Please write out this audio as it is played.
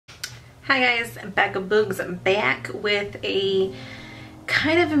Hi guys, Becca Boogs back with a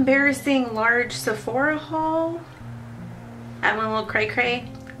kind of embarrassing large Sephora haul. I went a little cray cray,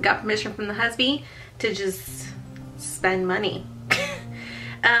 got permission from the husband to just spend money.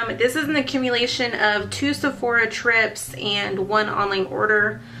 This is an accumulation of 2 Sephora trips and 1 online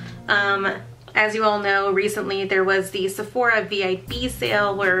order. As you all know, recently there was the Sephora VIB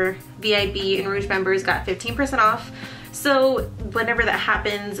sale where VIB and Rouge members got 15% off. So whenever that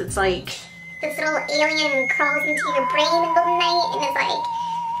happens, it's like this little alien crawls into your brain in the middle of the night and is like,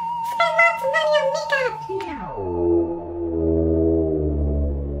 spend lots of money on makeup.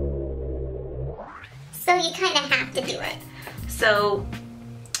 So you kind of have to do it. So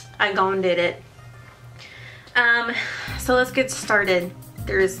I gone did it. So let's get started.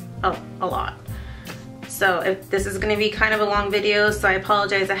 There's a lot. So if this is going to be kind of a long video, so I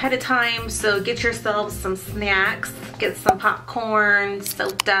apologize ahead of time. So get yourselves some snacks, get some popcorn,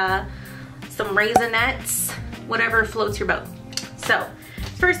 soda, some Raisinets, whatever floats your boat. So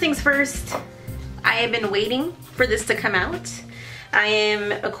first things first, I have been waiting for this to come out. I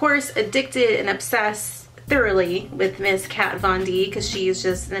am, of course, addicted and obsessed thoroughly with Miss Kat Von D because she's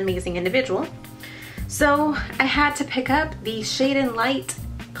just an amazing individual. So I had to pick up the Shade and Light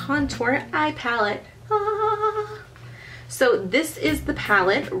Contour Eye Palette. So this is the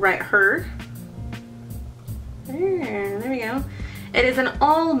palette right here. There we go. It is an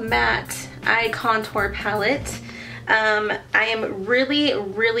all matte eye contour palette. I am really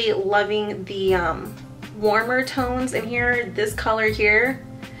loving the warmer tones in here. This color here,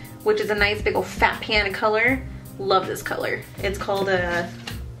 which is a nice big old fat pan color. Love this color. It's called of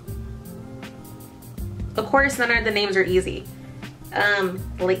course none of the names are easy.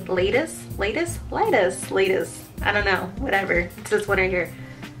 Latest. I don't know, whatever. It's this one right here.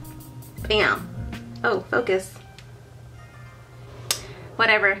 Bam. Oh, focus.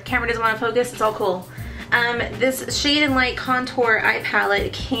 Whatever, camera doesn't want to focus, it's all cool. This Shade and Light Contour Eye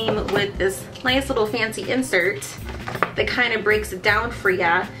Palette came with this nice little fancy insert that kind of breaks it down for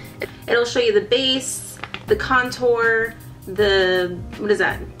ya. It'll show you the base, the contour, the, what is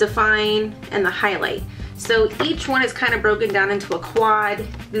that, define, and the highlight. So each one is kind of broken down into a quad.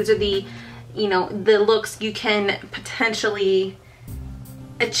 These are the, you know, the looks you can potentially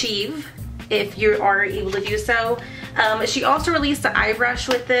achieve if you are able to do so. She also released the eye brush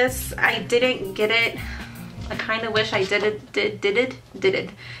with this. I didn't get it. I kind of wish I did it.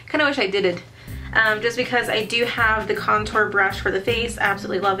 Kind of wish I did it. Just because I do have the contour brush for the face.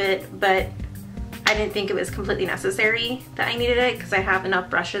 Absolutely love it, but I didn't think it was completely necessary that I needed it because I have enough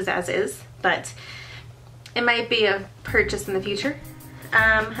brushes as is. But it might be a purchase in the future.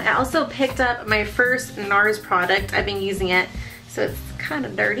 I also picked up my first Nars product. I've been using it, so it's kind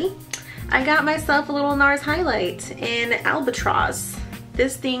of dirty. I got myself a little Nars highlight in Albatross.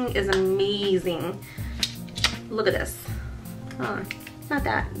 This thing is amazing. Look at this. Oh, not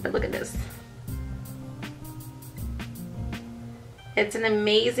that, but look at this. It's an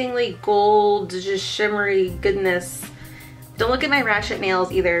amazingly gold, just shimmery goodness. Don't look at my ratchet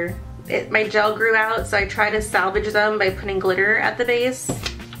nails either. My gel grew out, so I tried to salvage them by putting glitter at the base.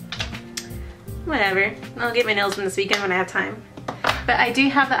 Whatever. I'll get my nails done this weekend when I have time. But I do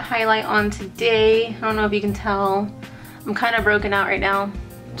have that highlight on today. I don't know if you can tell. I'm kind of broken out right now.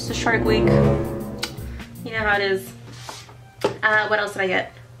 It's a Shark Week. You know how it is. What else did I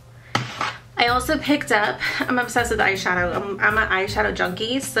get? I also picked up, I'm obsessed with eyeshadow. I'm an eyeshadow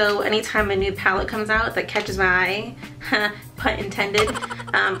junkie, so anytime a new palette comes out that catches my eye, pun intended,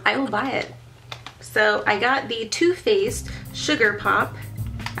 I will buy it. So I got the Too Faced Sugar Pop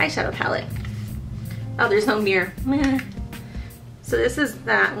eyeshadow palette. Oh, there's no mirror. So this is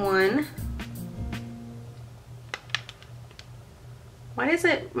that one. Why does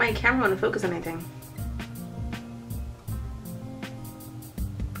my camera want to focus on anything?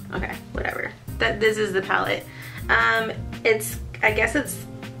 Okay, whatever. This is the palette. I guess it's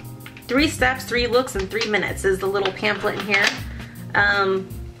 3 steps, 3 looks, and 3 minutes is the little pamphlet in here.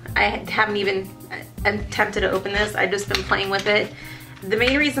 I haven't even attempted to open this. I've just been playing with it. The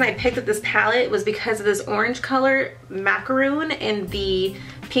main reason I picked up this palette was because of this orange color macaroon and the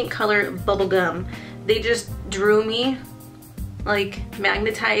pink color bubblegum. They just drew me, like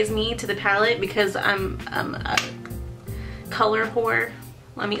magnetized me to the palette because I'm a color whore.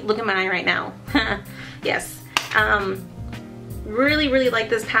 Let me look at my eye right now. Yes. Really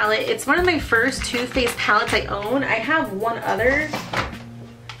like this palette. It's one of my first Too Faced palettes I own. I have one other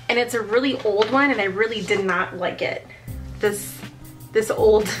and it's a really old one and I really did not like it. This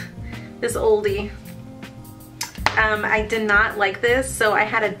oldie. I did not like this, so I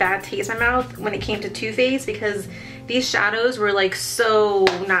had a bad taste in my mouth when it came to Too Faced because these shadows were like so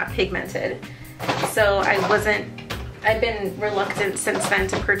not pigmented. So I've been reluctant since then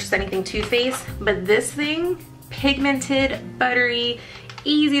to purchase anything Too Faced, but this thing, pigmented, buttery,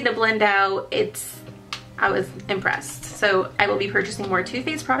 easy to blend out. I was impressed. So I will be purchasing more Too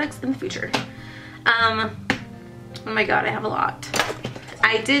Faced products in the future. Oh my god, I have a lot.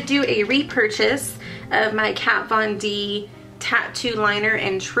 I did do a repurchase of my Kat Von D Tattoo Liner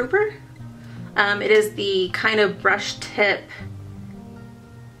in Trooper. It is the kind of brush tip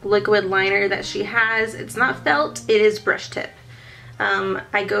liquid liner that she has. It's not felt, it is brush tip.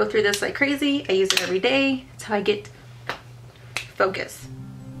 I go through this like crazy. I use it every day. That's how I get focus.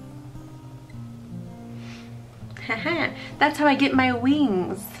 That's how I get my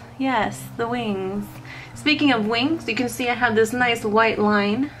wings. Yes, the wings. Speaking of wings, you can see I have this nice white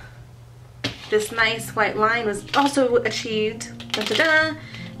line. This nice white line was also achieved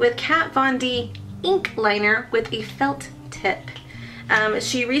with Kat Von D ink liner with a felt tip.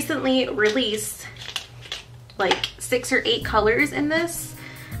 She recently released like 6 or 8 colors in this.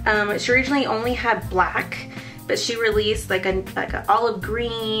 She originally only had black, but she released like an olive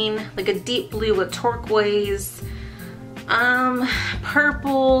green, like a deep blue with turquoise,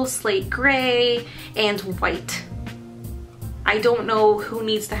 purple, slate gray, and white. I don't know who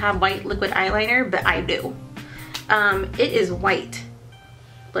needs to have white liquid eyeliner, but I do. It is white.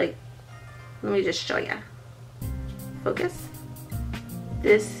 Like, let me just show you. Focus.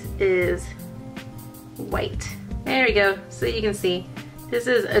 This is white. There we go. So you can see. This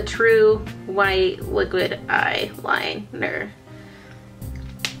is a true white liquid eyeliner.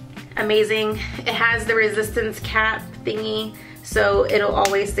 Amazing. It has the resistance cap thingy, so it'll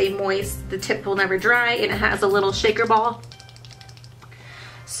always stay moist. The tip will never dry, and it has a little shaker ball.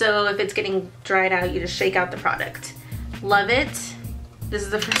 So if it's getting dried out, you just shake out the product. Love it. This is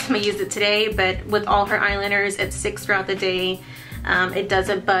the first time I used it today, but with all her eyeliners, it sticks throughout the day. It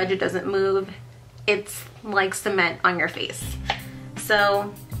doesn't budge, it doesn't move. It's like cement on your face.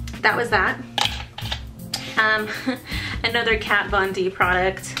 So that was that. Another Kat Von D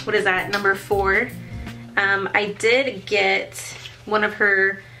product. What is that? Number 4. I did get one of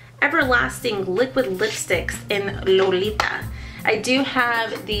her everlasting liquid lipsticks in Lolita. I do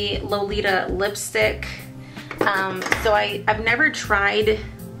have the Lolita lipstick. So I've never tried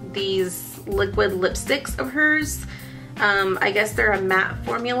these liquid lipsticks of hers. I guess they're a matte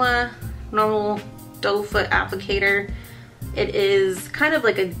formula, normal doe foot applicator. It is kind of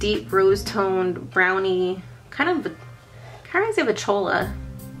like a deep rose toned brownie, kind of reminds me of a chola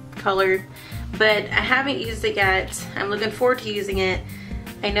color, but I haven't used it yet. I'm looking forward to using it.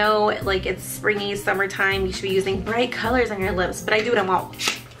 I know like it's springy, summertime, you should be using bright colors on your lips, but I do what I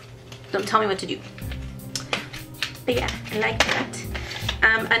want. Don't tell me what to do. But yeah, I like that.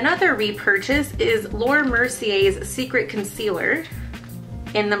 Another repurchase is Laura Mercier's Secret Concealer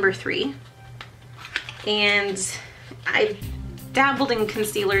in number 3. And I've dabbled in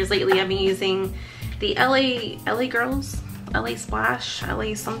concealers lately. I've been using the LA Girls, LA Splash,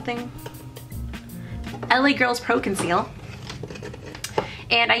 LA something. LA Girls Pro Conceal.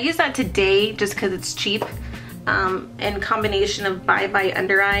 And I use that today just because it's cheap. In combination of Bye Bye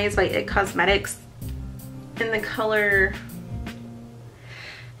Under Eyes by It Cosmetics in the color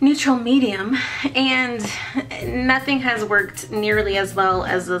Neutral Medium, and nothing has worked nearly as well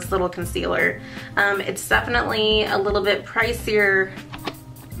as this little concealer. It's definitely a little bit pricier.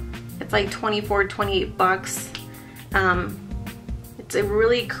 It's like 24, 28 bucks. It's a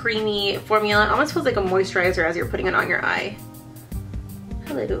really creamy formula. It almost feels like a moisturizer as you're putting it on your eye.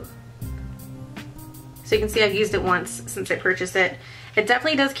 Hello. So you can see I've used it once since I purchased it. It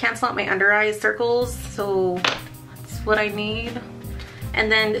definitely does cancel out my under eye circles, so that's what I need. And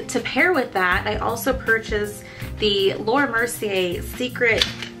then to pair with that, I also purchased the Laura Mercier Secret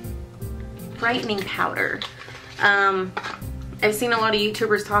Brightening Powder. I've seen a lot of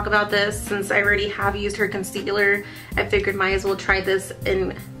YouTubers talk about this. Since I already have used her concealer, I figured might as well try this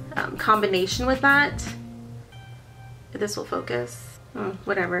in combination with that. If this will focus.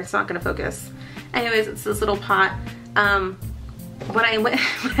 Whatever, it's not gonna focus. Anyways, it's this little pot. When I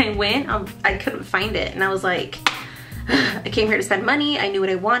went, I couldn't find it, and I was like, I came here to spend money. I knew what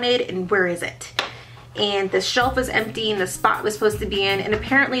I wanted, and where is it? And the shelf was empty, and the spot was supposed to be in, and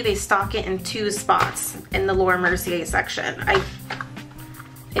apparently they stock it in 2 spots in the Laura Mercier section.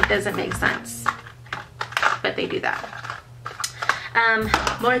 It doesn't make sense, but they do that.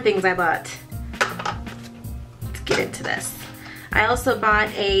 More things I bought. Let's get into this. I also bought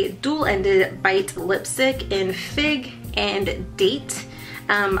a dual-ended bite lipstick in Fig and Date.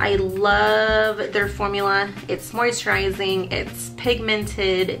 I love their formula. It's moisturizing, it's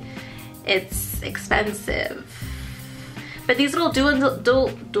pigmented, it's expensive. But these little dual-ended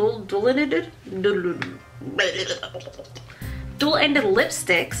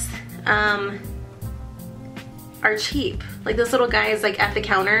lipsticks are cheap. Like this little guy is like at the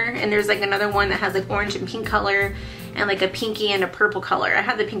counter, and there's like another one that has like orange and pink color and like a pinky and a purple color. I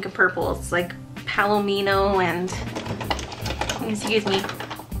have the pink and purple. It's like Palomino and, excuse me.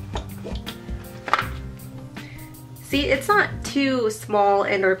 See, it's not too small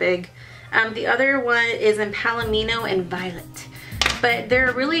and or big. The other one is in Palomino and Violet. But they're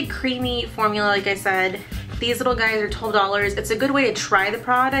a really creamy formula, like I said. These little guys are $12. It's a good way to try the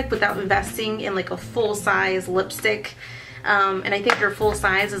product without investing in like a full-size lipstick. And I think their full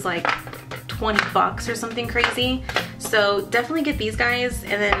size is like 20 bucks or something crazy. So definitely get these guys.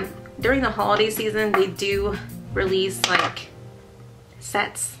 And then during the holiday season, they do release like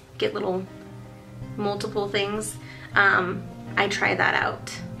sets, get little multiple things. I tried that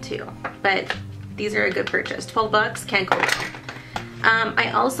out too, but these are a good purchase. 12 bucks, can't go wrong.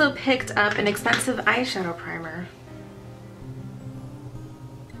 I also picked up an expensive eyeshadow primer.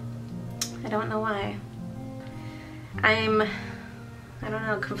 I don't know why. I don't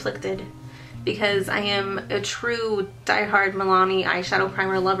know, conflicted, because I am a true diehard Milani eyeshadow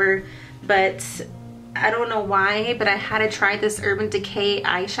primer lover, but I don't know why, but I had to try this Urban Decay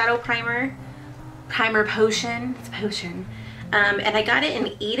eyeshadow primer potion. It's a potion. And I got it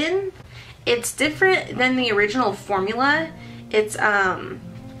in Eden. It's different than the original formula. It's the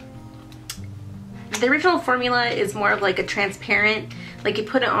original formula is more of like a transparent, like you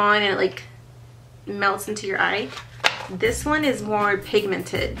put it on and it like melts into your eye. This one is more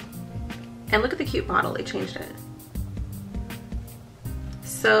pigmented. And look at the cute bottle, they changed it.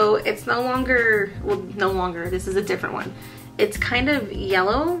 So it's no longer, well, no longer, this is a different one. It's kind of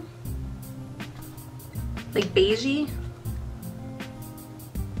yellow, like beigey.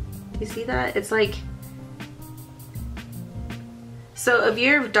 You see that? It's like, so if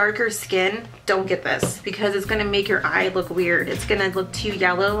you're darker skin, don't get this, because it's gonna make your eye look weird. It's gonna look too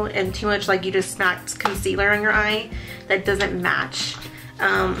yellow and too much like you just smacked concealer on your eye that doesn't match.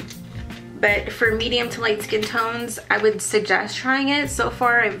 But for medium to light skin tones, I would suggest trying it. So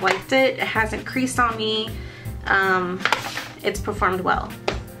far, I've liked it. It hasn't creased on me. It's performed well.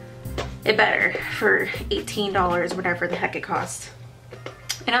 It better for $18, whatever the heck it cost.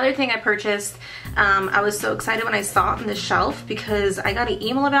 Another thing I purchased, I was so excited when I saw it on the shelf because I got an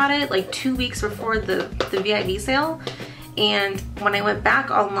email about it like 2 weeks before the VIB sale. And when I went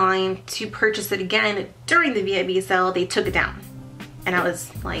back online to purchase it again during the VIB sale, they took it down. And I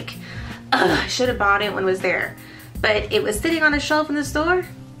was like, ugh, I should have bought it when it was there. But it was sitting on a shelf in the store,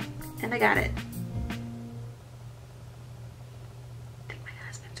 and I got it. I think my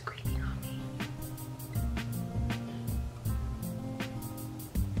husband's breathing on me.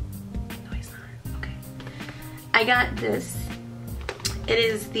 No, he's not. Okay. I got this. It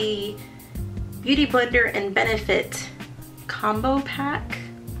is the Beauty Blender and Benefit combo pack.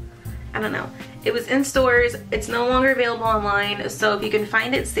 I don't know. It was in stores. It's no longer available online, so if you can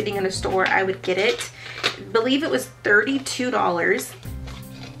find it sitting in a store, I would get it. I believe it was $32.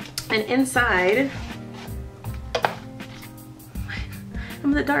 And inside, I'm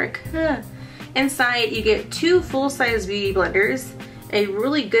in the dark. Inside, you get 2 full-size beauty blenders, a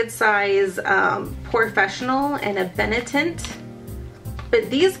really good size Professional, and a Benetint.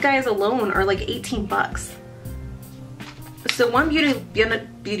 But these guys alone are like 18 bucks. So one beauty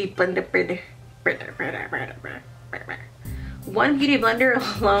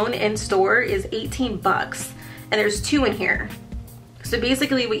blender alone in store is 18 bucks, and there's 2 in here. So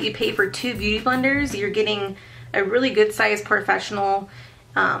basically what you pay for 2 beauty blenders, you're getting a really good size Professional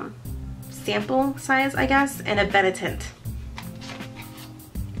sample size, I guess, and a Benetint.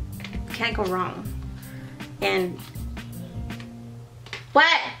 Can't go wrong. And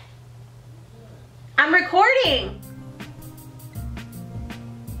what? I'm recording.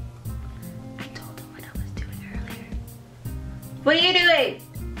 What are you doing?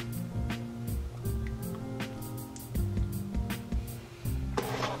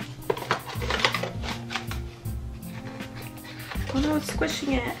 Oh no, it's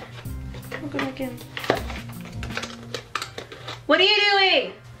squishing it. I'll go back in. What are you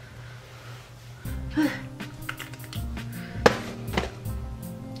doing?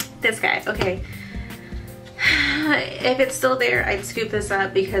 This guy, okay. If it's still there, I'd scoop this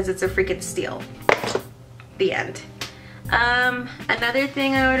up because it's a freaking steal. The end. Another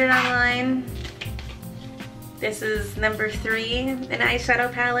thing I ordered online, this is number 3 in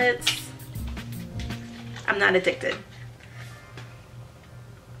eyeshadow palettes. I'm not addicted.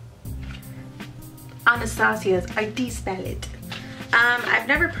 Anastasia's Artiste palette. I've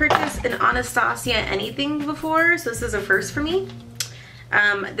never purchased an Anastasia anything before, so this is a first for me.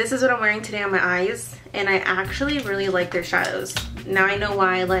 This is what I'm wearing today on my eyes, and I actually really like their shadows. Now I know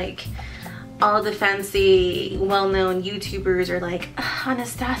why, like, all the fancy, well-known YouTubers are like,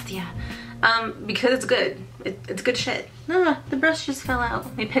 Anastasia, because it's good. It's good shit. Ah, the brush just fell out.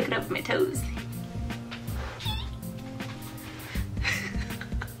 Let me pick it up with my toes.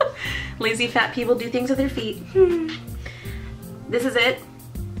 Lazy fat people do things with their feet. This is it.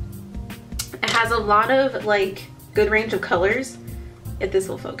 It has a lot of, like, good range of colors, if this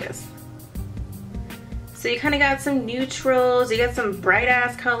will focus. So you kind of got some neutrals, you got some bright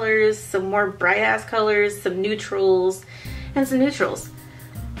ass colors, some more bright ass colors, some neutrals, and some neutrals.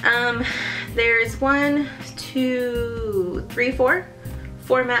 There's 1, 2, 3, 4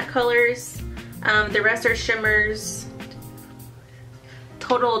 matte colors. The rest are shimmers.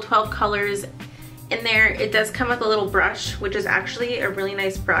 Total 12 colors in there. It does come with a little brush, which is actually a really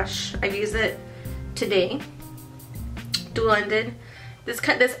nice brush. I've used it today. Dual-ended. This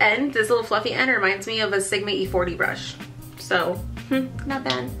little fluffy end reminds me of a Sigma E40 brush. So, not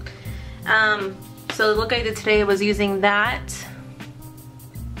bad. So the look I did today was using that.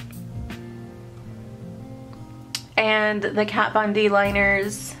 And the Kat Von D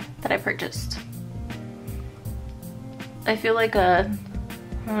liners that I purchased. I feel like I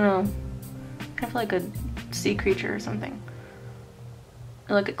don't know, I feel like a sea creature or something.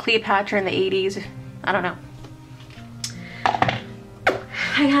 Or like a Cleopatra in the 80s. I don't know.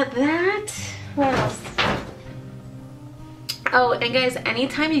 I got that. What else? Oh, and guys,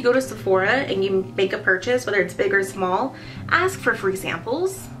 anytime you go to Sephora and you make a purchase, whether it's big or small, ask for free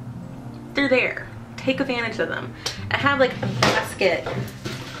samples. They're there. Take advantage of them. I have like a basket.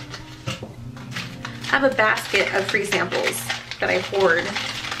 I have a basket of free samples that I hoard.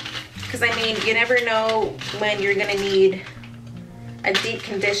 Because I mean, you never know when you're gonna need a deep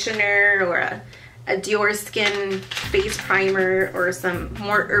conditioner or a Dior Skin face primer or some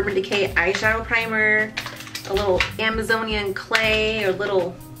more Urban Decay eyeshadow primer, a little Amazonian clay or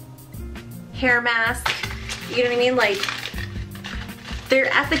little hair mask. You know what I mean? Like,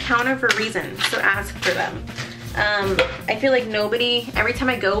 they're at the counter for a reason, so ask for them. I feel like nobody, every time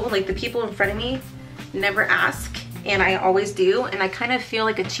I go, like the people in front of me never ask, and I always do, and I kind of feel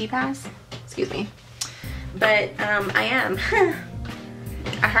like a cheap ass. Excuse me. But I am.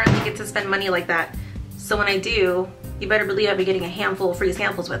 I hardly get to spend money like that. So when I do, you better believe I'll be getting a handful of free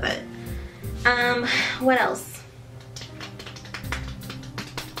samples with it. What else?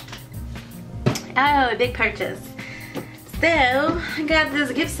 Oh, a big purchase. So, I got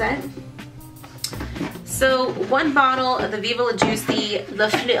this gift set. So, 1 bottle of the Viva La Juicy Le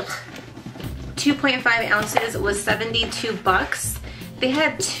Fleur, 2.5 ounces, was 72 bucks. They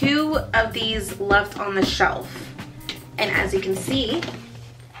had 2 of these left on the shelf. And as you can see,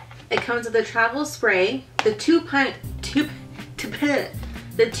 it comes with a travel spray, the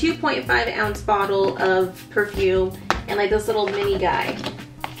 2.5 ounce bottle of perfume, and like this little mini guy.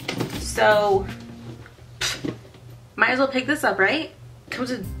 So, might as well pick this up, right? Comes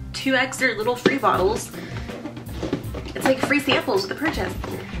with 2 extra little free bottles. It's like free samples with the purchase.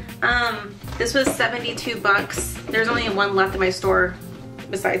 This was 72 bucks. There's only 1 left in my store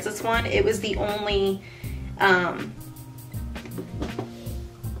besides this one. It was the only,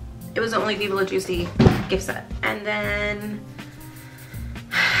 Viva La Juicy gift set. And then,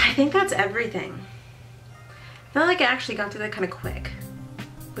 I think that's everything. I feel like I actually got through that kind of quick,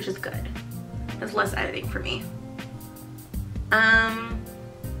 which is good. There's less editing for me.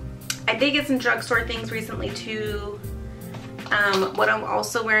 I did get some drugstore things recently too. What I'm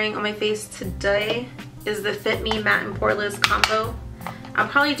also wearing on my face today is the Fit Me Matte and Poreless combo. I'll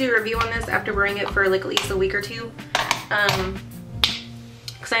probably do a review on this after wearing it for like at least a week or 2.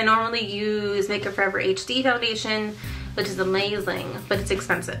 Because I normally use Makeup Forever HD foundation, which is amazing, but it's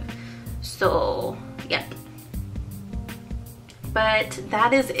expensive. So, yeah. But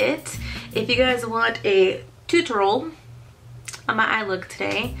that is it. If you guys want a tutorial on my eye look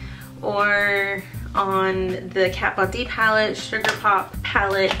today, or on the Kat Von D palette, Sugar Pop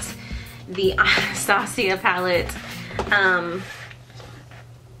palette, the Anastasia palette, I'm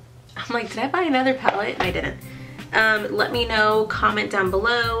like, did I buy another palette? I didn't. Let me know, comment down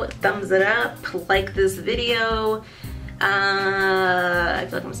below, thumbs it up, like this video. I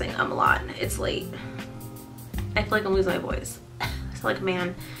feel like I'm saying a lot. It's late. I feel like I'm losing my voice. I feel like a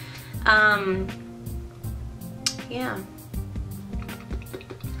man. Yeah.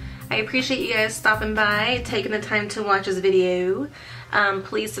 I appreciate you guys stopping by, taking the time to watch this video.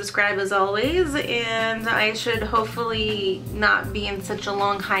 Please subscribe as always, and I should hopefully not be in such a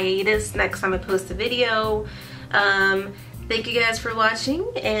long hiatus next time I post a video. Thank you guys for watching,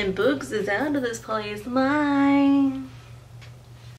 and Boogs is out of this place. Bye.